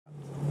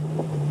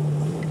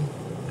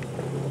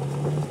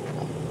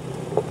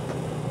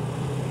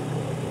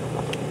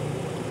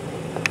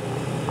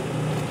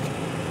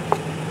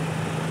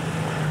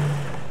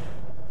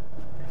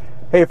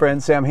Hey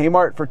friends, Sam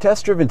Haymart for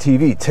Test Driven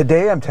TV.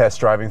 Today I'm test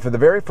driving for the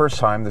very first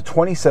time the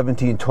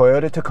 2017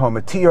 Toyota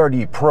Tacoma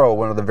TRD Pro,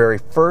 one of the very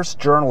first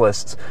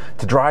journalists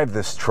to drive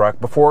this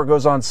truck before it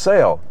goes on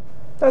sale.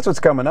 That's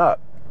what's coming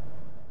up.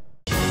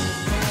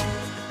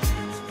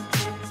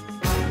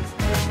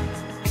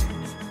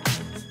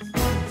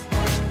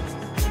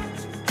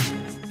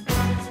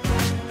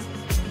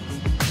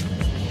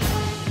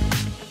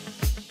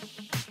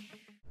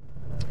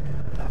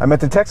 I'm at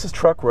the Texas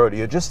Truck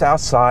Rodeo just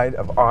outside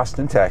of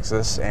Austin,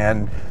 Texas,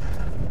 and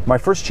my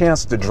first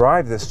chance to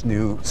drive this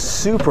new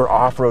super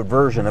off-road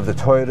version of the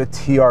Toyota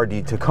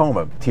TRD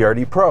Tacoma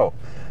TRD Pro.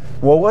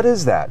 Well, what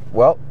is that?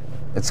 Well,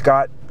 it's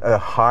got a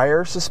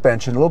higher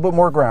suspension, a little bit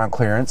more ground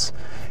clearance,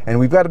 and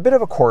we've got a bit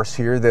of a course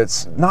here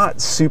that's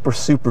not super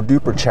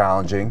duper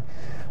challenging,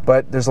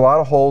 but there's a lot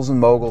of holes and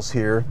moguls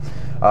here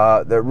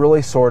that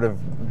really sort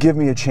of give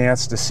me a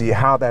chance to see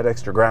how that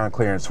extra ground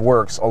clearance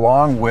works,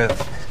 along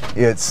with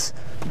its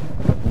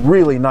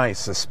really nice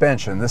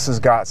suspension. This has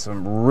got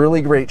some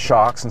really great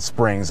shocks and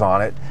springs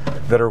on it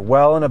that are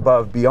well and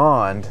above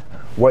beyond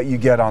what you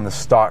get on the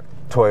stock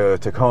Toyota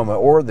Tacoma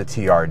or the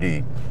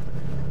TRD.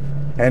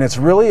 And it's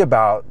really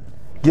about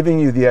giving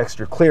you the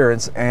extra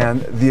clearance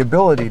and the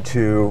ability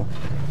to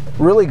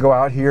really go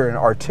out here and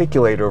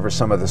articulate over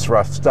some of this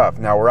rough stuff.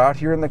 Now we're out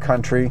here in the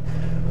country,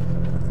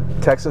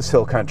 Texas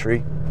Hill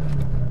Country.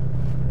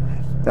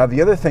 Now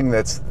the other thing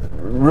that's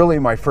really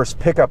my first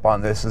pickup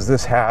on this is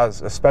this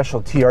has a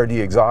special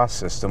TRD exhaust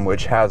system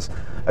which has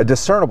a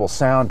discernible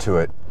sound to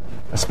it,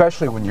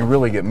 especially when you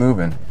really get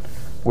moving,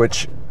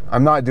 which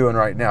I'm not doing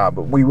right now,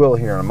 but we will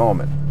here in a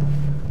moment.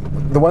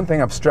 The one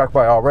thing I'm struck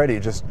by already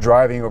just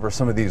driving over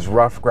some of these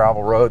rough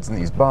gravel roads and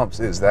these bumps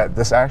is that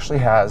this actually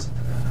has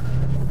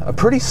a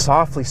pretty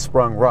softly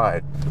sprung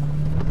ride,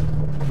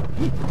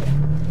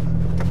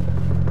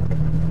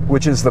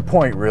 which is the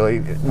point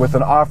really. With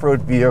an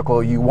off-road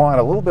vehicle, you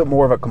want a little bit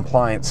more of a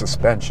compliant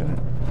suspension.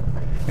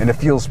 And it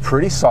feels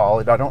pretty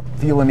solid. I don't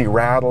feel any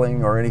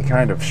rattling or any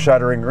kind of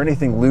shuddering or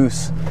anything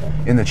loose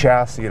in the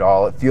chassis at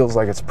all. It feels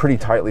like it's pretty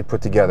tightly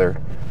put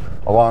together,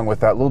 along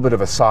with that little bit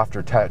of a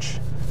softer touch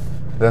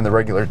than the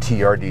regular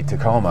TRD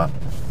Tacoma.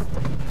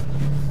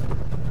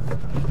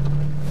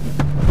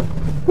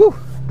 Whew.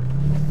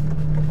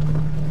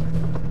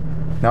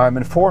 Now I'm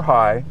in 4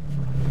 high.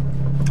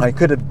 I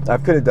could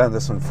have done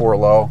this in 4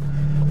 low.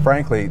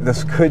 Frankly,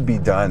 this could be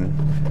done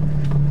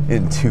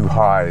in 2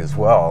 high as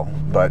well,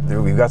 but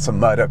we've got some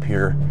mud up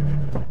here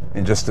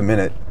in just a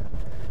minute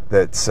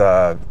that's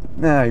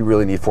you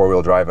really need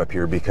 4-wheel drive up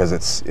here because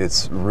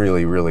it's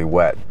really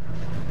wet.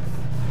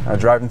 I'm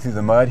driving through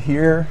the mud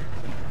here,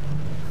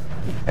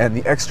 and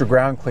the extra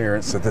ground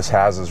clearance that this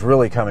has is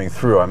really coming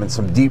through. I'm in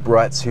some deep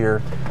ruts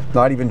here,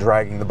 not even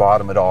dragging the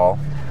bottom at all.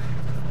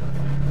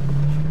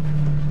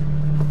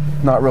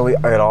 Not really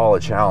at all a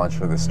challenge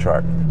for this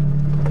truck.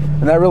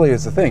 And that really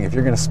is the thing. If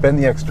you're going to spend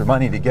the extra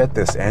money to get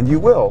this, and you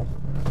will,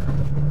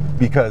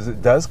 because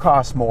it does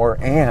cost more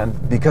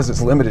and because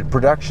it's limited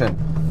production,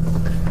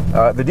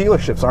 the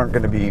dealerships aren't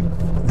going to be,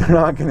 they're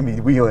not going to be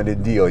wheeling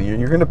and dealing.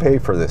 You're going to pay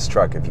for this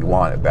truck if you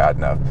want it bad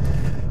enough.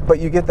 But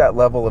you get that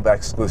level of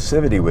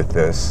exclusivity with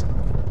this.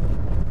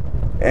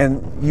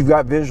 And you've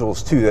got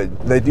visuals too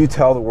that they do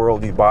tell the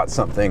world you bought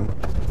something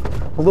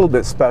a little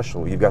bit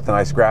special. You've got the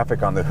nice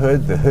graphic on the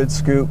hood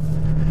scoop.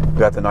 You've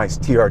got the nice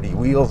TRD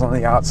wheels on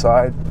the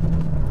outside.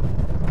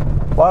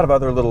 A lot of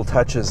other little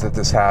touches that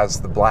this has,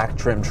 the black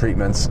trim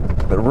treatments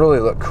that really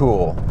look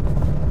cool.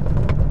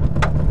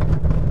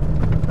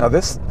 Now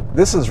this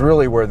is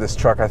really where this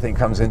truck I think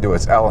comes into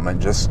its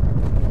element, just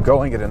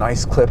going at a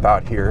nice clip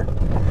out here,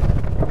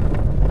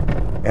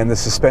 and the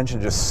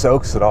suspension just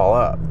soaks it all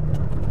up.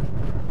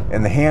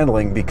 And the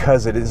handling,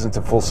 because it isn't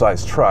a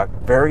full-size truck,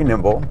 very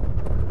nimble.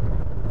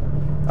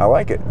 I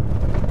like it.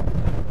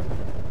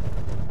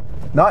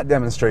 Not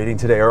demonstrating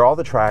today are all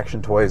the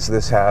traction toys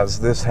this has.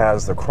 This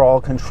has the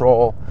crawl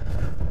control,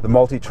 the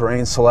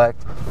multi-terrain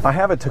select. I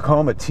have a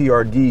Tacoma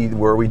TRD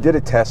where we did a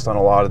test on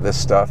a lot of this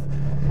stuff.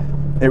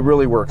 It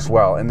really works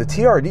well. And the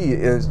TRD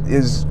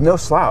is no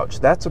slouch.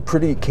 That's a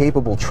pretty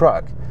capable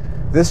truck.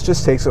 This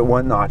just takes it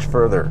 1 notch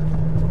further.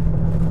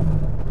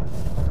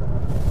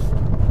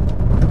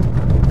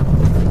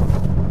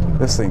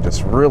 This thing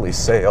just really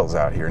sails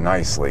out here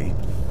nicely.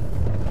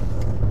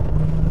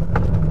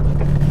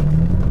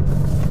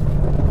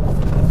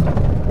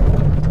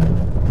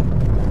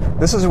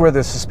 This is where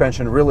the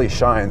suspension really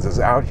shines, is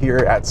out here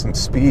at some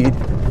speed,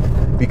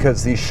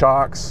 because these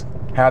shocks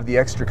have the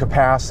extra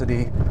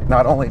capacity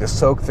not only to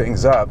soak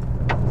things up,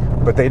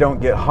 but they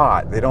don't get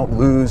hot. They don't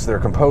lose their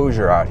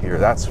composure out here.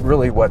 That's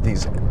really what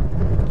these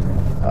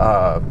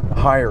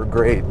higher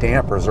grade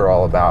dampers are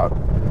all about,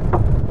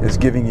 is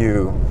giving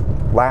you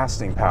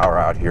lasting power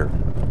out here.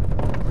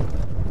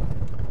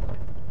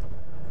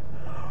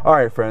 All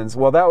right, friends,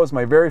 well, that was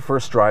my very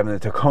first drive in the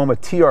Tacoma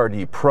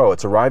TRD Pro.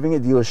 It's arriving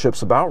at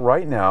dealerships about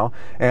right now,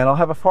 and I'll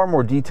have a far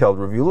more detailed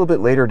review a little bit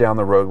later down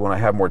the road when I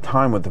have more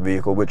time with the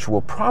vehicle, which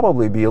will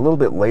probably be a little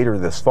bit later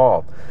this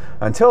fall.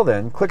 Until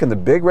then, click on the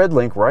big red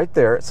link right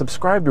there,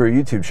 subscribe to our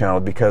YouTube channel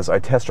because I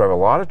test drive a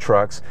lot of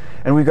trucks,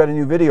 and we've got a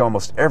new video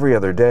almost every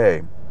other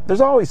day.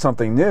 There's always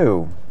something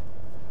new,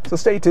 so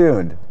stay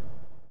tuned.